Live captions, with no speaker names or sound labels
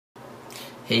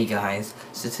Hey guys,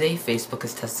 so today Facebook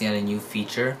is testing out a new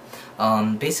feature.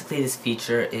 Basically this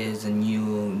feature is a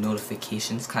new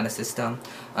notifications kind of system.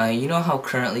 You know how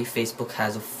currently Facebook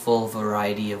has a full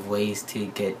variety of ways to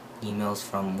get emails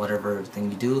from whatever thing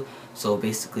you do. So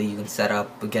basically you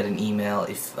can get an email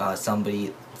if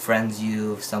somebody friends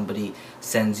you, if somebody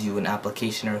sends you an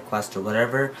application request or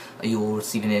whatever, you will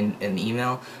receive an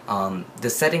email. The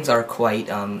settings are quite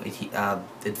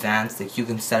advanced. Like you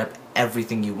can set up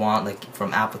everything you want, like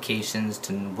from applications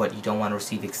to what you don't want to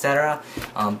receive, etc.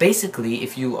 Basically,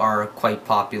 if you are quite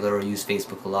popular or use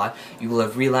Facebook a lot, you will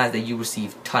have realized that you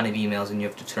receive a ton of emails and you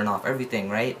have to turn off everything,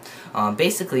 right?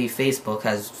 Basically, Facebook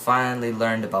has finally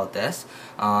learned about this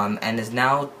and is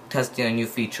now testing a new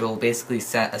feature. Will basically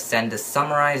send a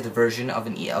summarized version of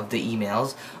the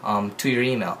emails to your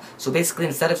email. So basically,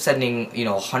 instead of sending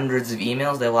hundreds of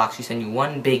emails, they will actually send you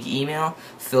one big email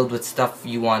filled with stuff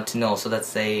you want to know. So let's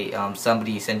say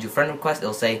somebody sends you a friend request.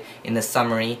 It'll say in the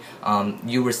summary,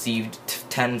 you received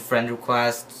 10 friend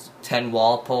requests, 10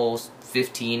 wall posts,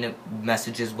 15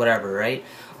 messages, whatever, right?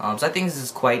 So I think this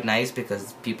is quite nice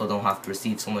because people don't have to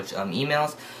receive so much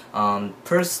emails.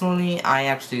 Personally, I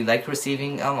actually like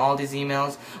receiving all these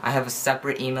emails. I have a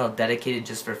separate email dedicated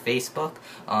just for Facebook,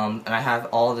 and I have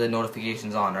all the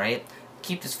notifications on, right?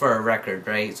 Keep this for a record,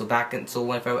 right? So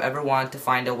if I ever want to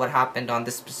find out what happened on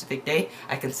this specific day,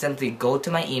 I can simply go to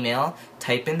my email,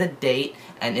 type in the date,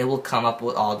 and it will come up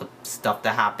with all the stuff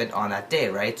that happened on that day,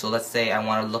 right? So let's say I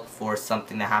want to look for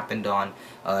something that happened on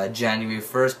January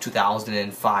 1st,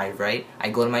 2005, right? I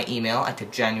go to my email, I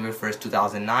type January 1st,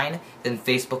 2009, then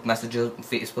Facebook messages,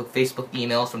 Facebook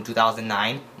emails from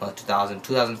 2009, well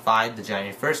 2005, the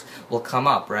January 1st will come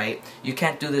up, right? You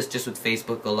can't do this just with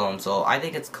Facebook alone, so I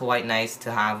think it's quite nice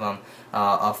to have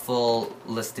a full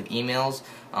list of emails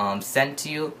sent to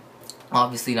you.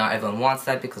 Obviously not everyone wants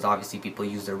that because obviously people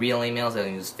use their real emails, they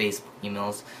don't use Facebook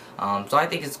emails. So I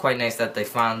think it's quite nice that they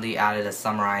finally added a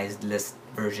summarized list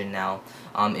version now.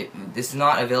 This is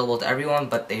not available to everyone,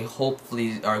 but they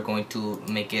hopefully are going to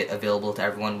make it available to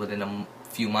everyone within a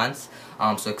few months.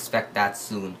 So expect that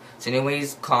soon. So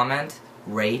anyways, comment,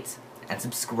 rate, and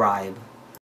subscribe.